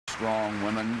strong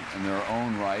women in their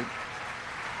own right,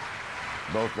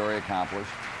 both very accomplished.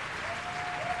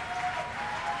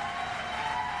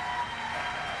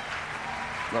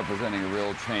 Representing a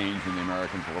real change in the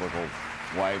American political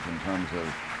life in terms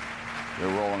of their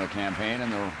role in the campaign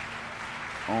and their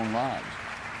own lives.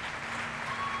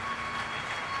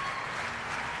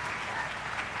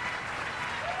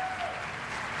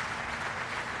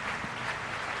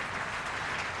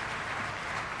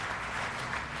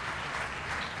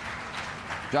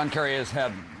 John Kerry has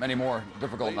had many more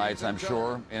difficult nights, I'm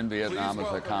sure, in Vietnam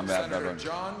as a combat veteran.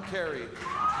 John Kerry,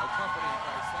 accompanied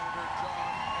by Senator John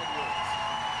Edwards.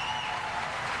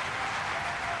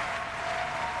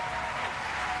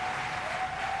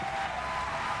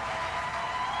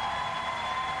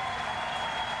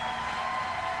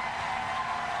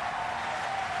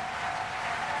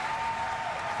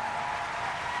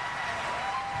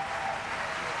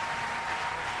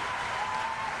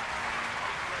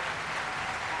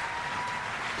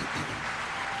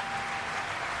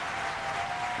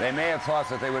 They may have thought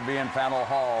that they would be in Faneuil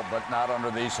Hall, but not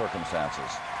under these circumstances.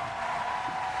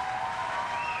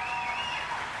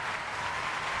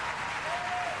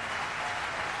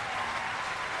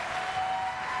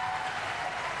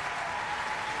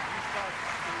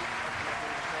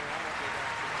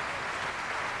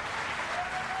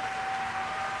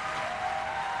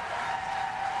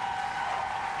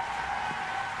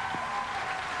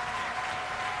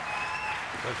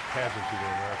 Such pageantry to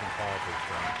American politics,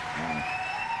 John.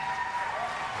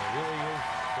 It really is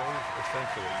so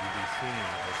essential that you be seen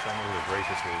as someone who is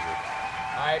graciously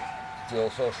I feel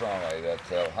so strongly that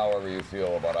however you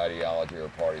feel about ideology or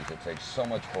parties, it takes so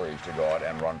much courage to go out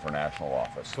and run for national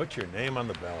office. put your name on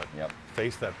the ballot. Yep.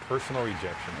 Face that personal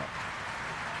rejection. Yep.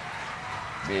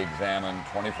 Be examined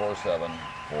 24/7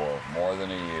 for more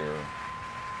than a year.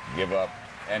 Give up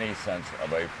any sense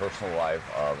of a personal life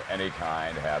of any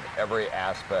kind. Have every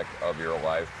aspect of your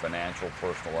life, financial,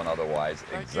 personal, and otherwise,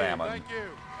 examined. Thank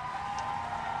you.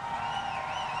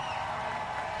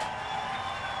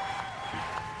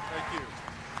 Thank you.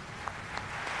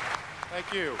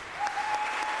 Thank you.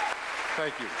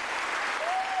 Thank you.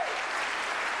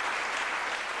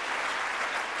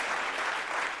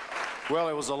 Well,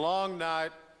 it was a long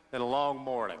night and a long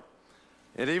morning.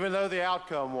 And even though the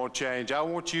outcome won't change, I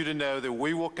want you to know that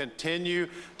we will continue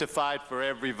to fight for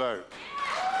every vote.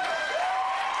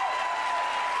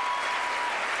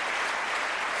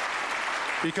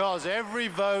 Because every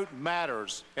vote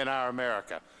matters in our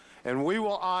America. And we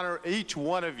will honor each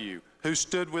one of you who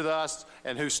stood with us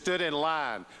and who stood in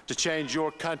line to change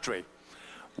your country.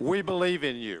 We believe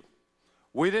in you.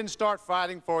 We didn't start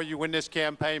fighting for you when this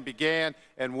campaign began,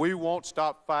 and we won't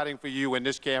stop fighting for you when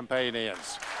this campaign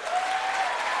ends.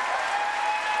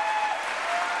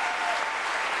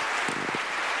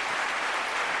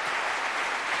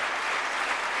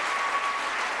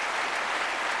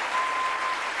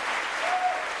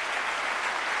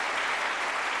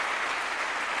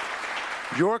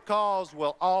 Your cause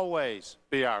will always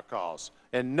be our cause,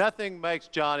 and nothing makes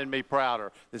John and me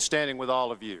prouder than standing with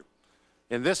all of you.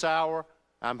 In this hour,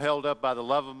 I'm held up by the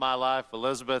love of my life,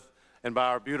 Elizabeth, and by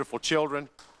our beautiful children,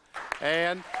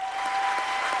 and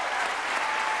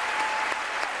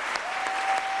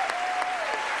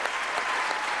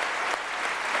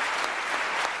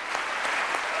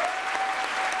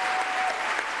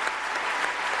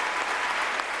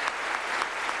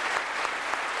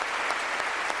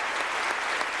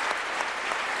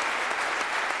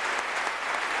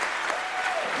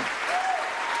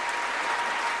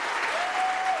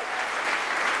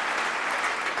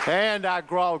I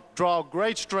draw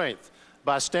great strength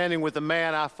by standing with the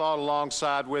man I fought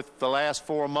alongside with the last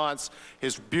 4 months,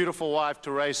 his beautiful wife,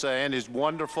 Teresa, and his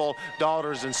wonderful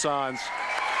daughters and sons.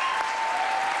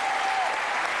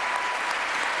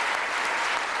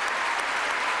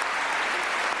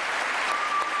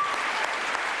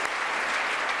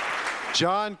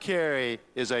 John Kerry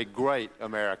is a great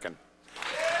American.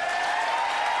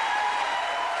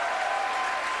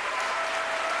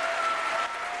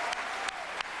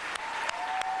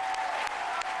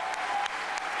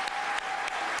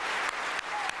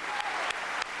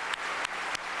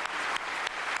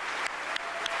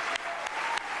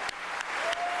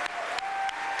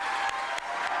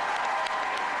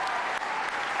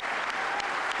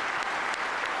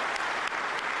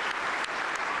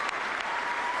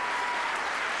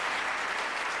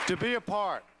 To be a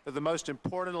part of the most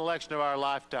important election of our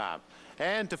lifetime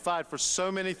and to fight for so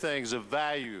many things of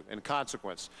value and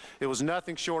consequence, it was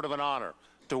nothing short of an honor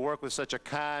to work with such a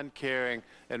kind, caring,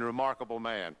 and remarkable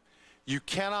man. You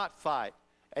cannot fight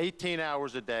 18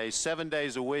 hours a day, 7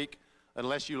 days a week,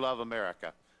 unless you love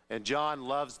America. and John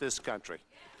loves this country.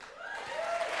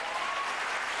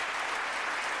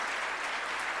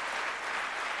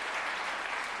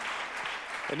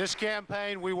 In this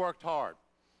campaign, we worked hard,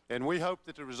 and we hoped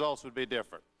that the results would be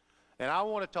different. And I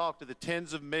want to talk to the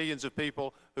tens of millions of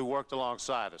people who worked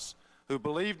alongside us, who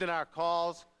believed in our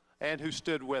cause, and who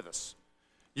stood with us.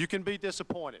 You can be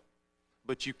disappointed,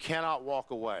 but you cannot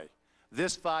walk away.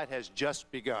 This fight has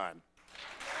just begun.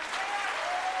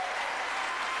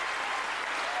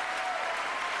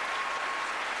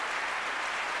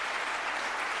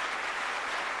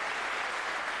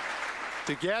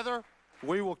 Together,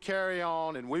 we will carry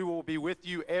on, and we will be with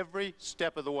you every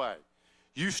step of the way.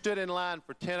 You stood in line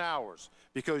for 10 hours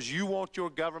because you want your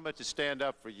government to stand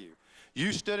up for you.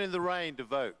 You stood in the rain to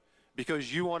vote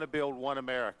because you want to build one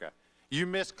America. You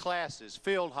missed classes,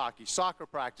 field hockey, soccer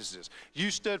practices. You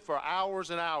stood for hours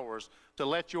and hours to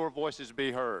let your voices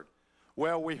be heard.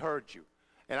 Well, we heard you,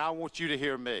 and I want you to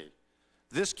hear me.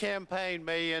 This campaign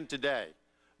may end today,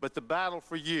 but the battle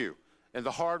for you and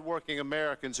the hardworking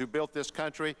Americans who built this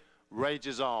country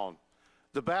rages on.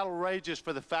 The battle rages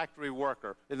for the factory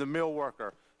worker and the mill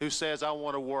worker who says, I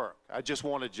want to work, I just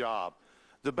want a job.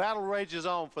 The battle rages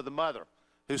on for the mother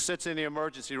who sits in the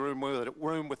emergency room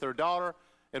with her daughter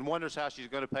and wonders how she's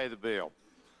going to pay the bill.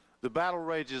 The battle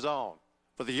rages on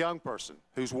for the young person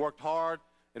who's worked hard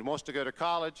and wants to go to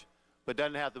college but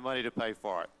doesn't have the money to pay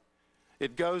for it.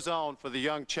 It goes on for the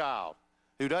young child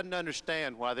who doesn't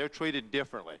understand why they're treated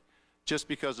differently just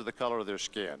because of the color of their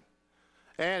skin.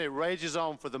 And it rages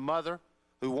on for the mother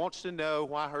who wants to know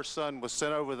why her son was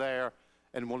sent over there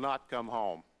and will not come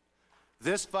home.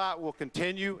 This fight will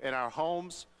continue in our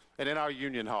homes and in our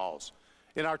union halls,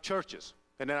 in our churches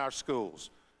and in our schools,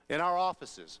 in our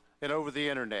offices and over the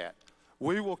internet.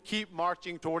 We will keep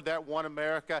marching toward that one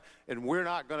America, and we're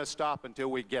not going to stop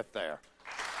until we get there.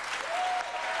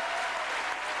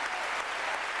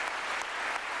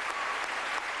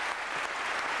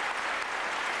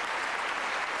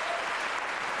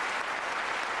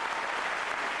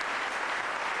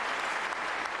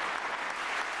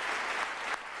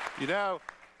 You know,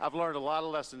 I've learned a lot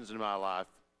of lessons in my life.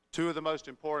 Two of the most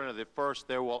important are that first,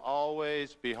 there will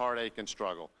always be heartache and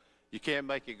struggle. You can't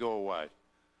make it go away.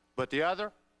 But the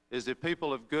other is that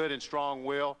people of good and strong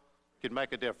will can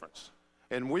make a difference.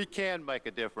 And we can make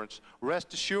a difference.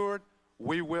 Rest assured,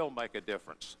 we will make a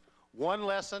difference. One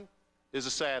lesson is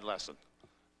a sad lesson,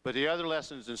 but the other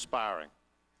lesson is inspiring.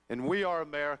 And we are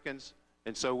Americans,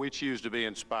 and so we choose to be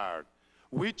inspired.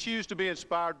 We choose to be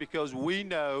inspired because we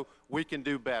know we can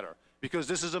do better, because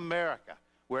this is America,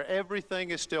 where everything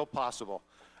is still possible.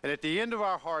 And at the end of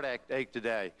our heartache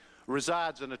today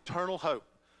resides an eternal hope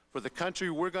for the country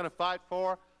we're going to fight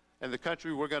for and the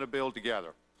country we're going to build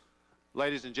together.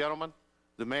 Ladies and gentlemen,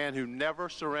 the man who never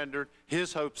surrendered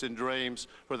his hopes and dreams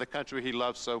for the country he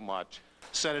loves so much,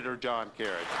 Senator John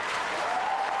Kerry.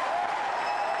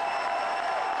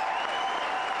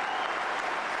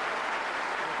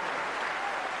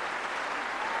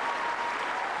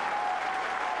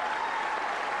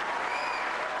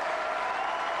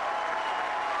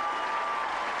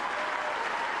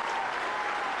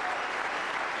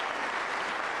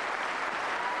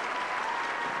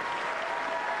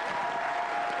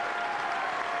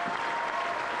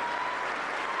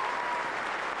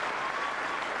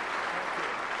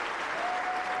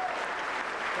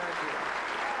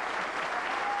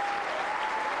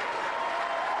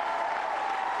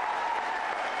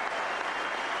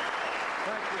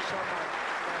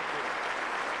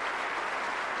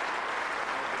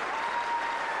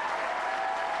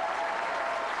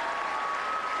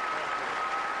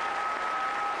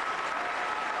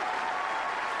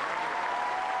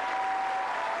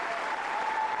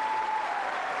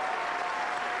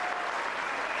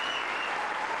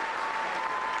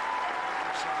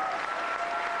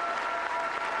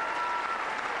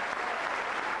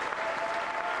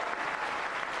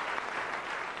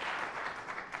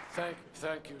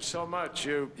 Thank you so much.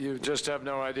 You just have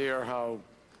no idea how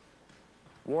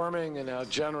warming and how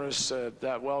generous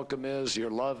that welcome is,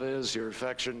 your love is, your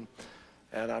affection,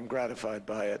 and I'm gratified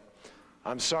by it.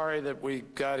 I'm sorry that we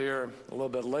got here a little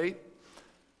bit late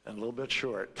and a little bit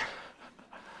short.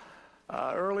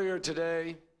 Earlier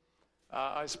today,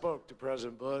 I spoke to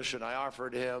President Bush and I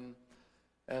offered him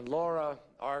and Laura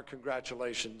our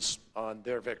congratulations on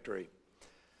their victory.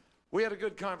 We had a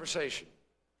good conversation.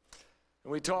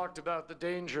 And we talked about the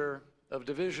danger of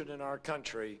division in our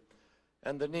country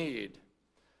and the need,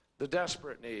 the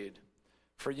desperate need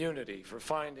for unity, for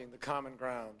finding the common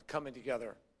ground, coming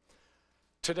together.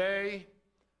 Today,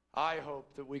 I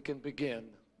hope that we can begin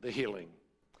the healing.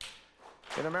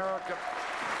 In America,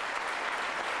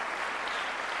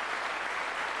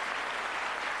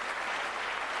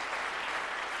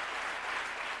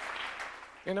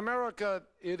 In America,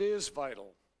 it is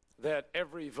vital that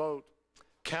every vote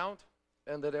count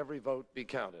and that every vote be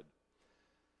counted.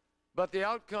 But the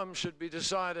outcome should be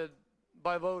decided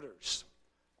by voters,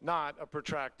 not a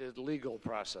protracted legal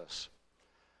process.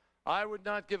 I would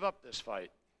not give up this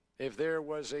fight if there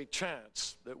was a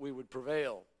chance that we would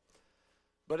prevail.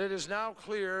 But it is now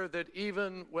clear that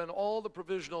even when all the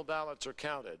provisional ballots are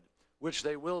counted, which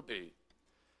they will be,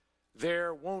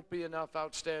 there won't be enough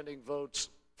outstanding votes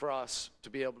for us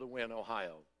to be able to win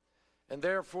Ohio. And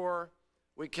therefore,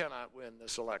 we cannot win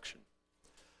this election.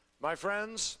 My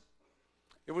friends,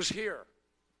 it was here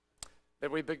that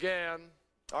we began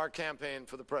our campaign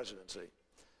for the presidency.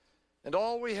 And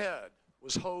all we had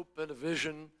was hope and a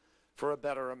vision for a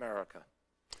better America.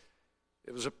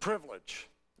 It was a privilege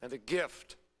and a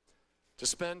gift to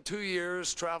spend 2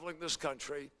 years traveling this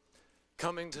country,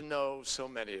 coming to know so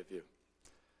many of you.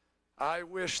 I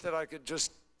wish that I could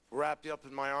just wrap you up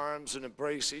in my arms and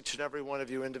embrace each and every one of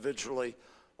you individually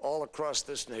all across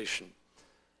this nation.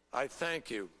 I thank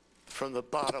you from the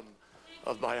bottom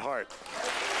of my heart.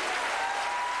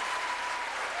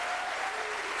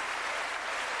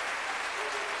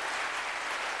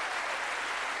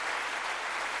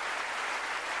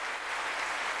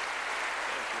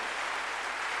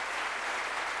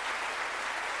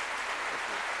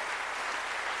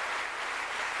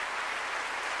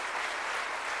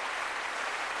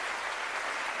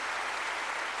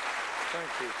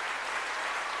 Thank you.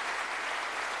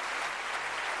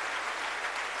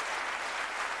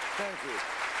 Thank you.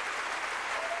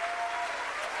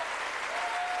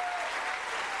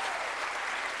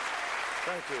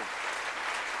 Thank you.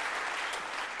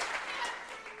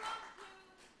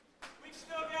 We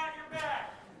still got your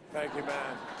back. Thank you,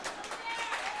 man.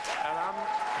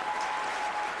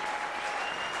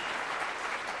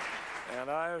 And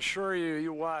I assure you,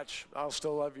 you watch, I'll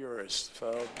still love yours.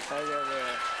 So, thank you,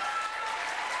 man.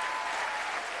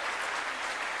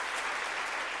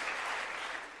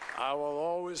 I will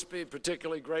always be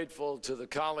particularly grateful to the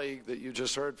colleague that you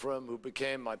just heard from who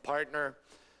became my partner,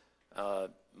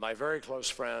 my very close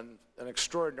friend, an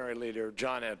extraordinary leader,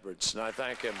 John Edwards. And I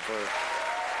thank him for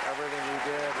everything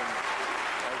he did. And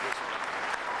thank you.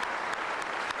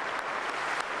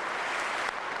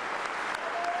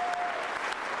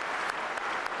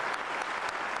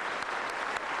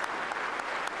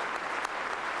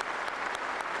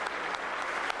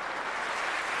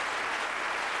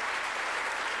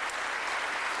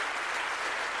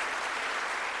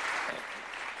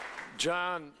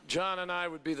 John and I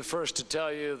would be the first to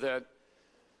tell you that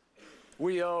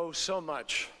we owe so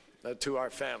much to our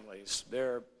families.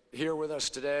 They're here with us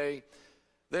today.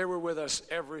 They were with us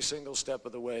every single step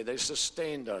of the way. They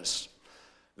sustained us.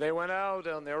 They went out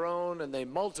on their own and they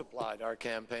multiplied our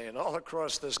campaign all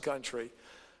across this country.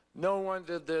 No one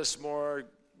did this more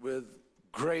with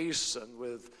grace and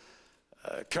with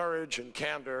courage and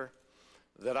candor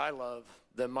that I love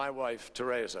than my wife,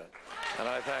 Teresa. And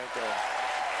I thank her.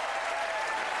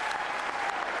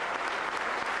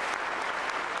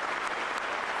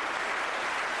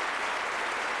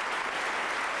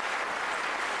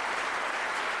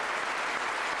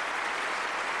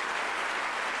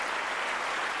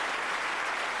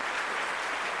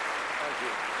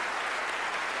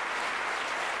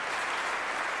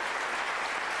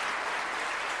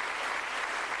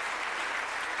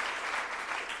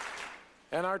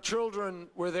 And our children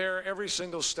were there every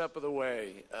single step of the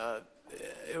way.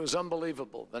 It was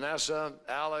unbelievable. Vanessa,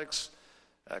 Alex,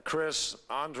 Chris,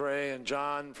 Andre, and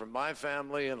John from my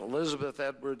family, and Elizabeth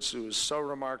Edwards, who is so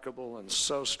remarkable and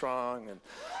so strong and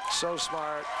so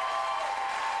smart.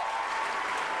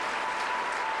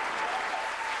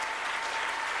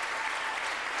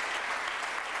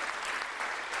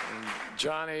 And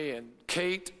Johnny and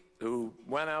Kate, who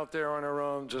went out there on her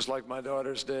own, just like my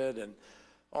daughters did. And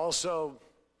also,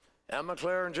 Emma,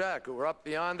 Claire, and Jack, who were up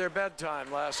beyond their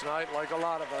bedtime last night, like a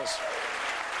lot of us.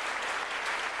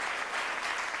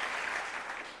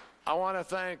 I want to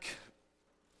thank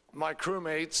my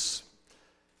crewmates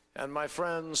and my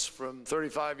friends from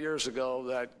 35 years ago,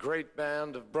 that great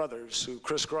band of brothers who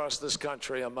crisscrossed this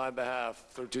country on my behalf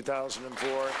through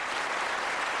 2004.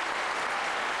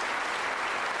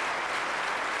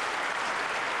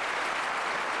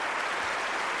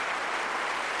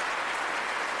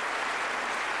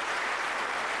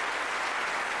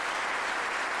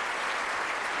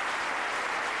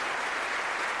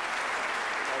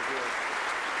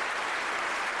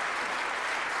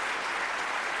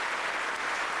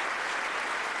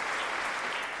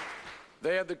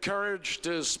 They had the courage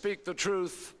to speak the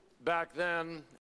truth back then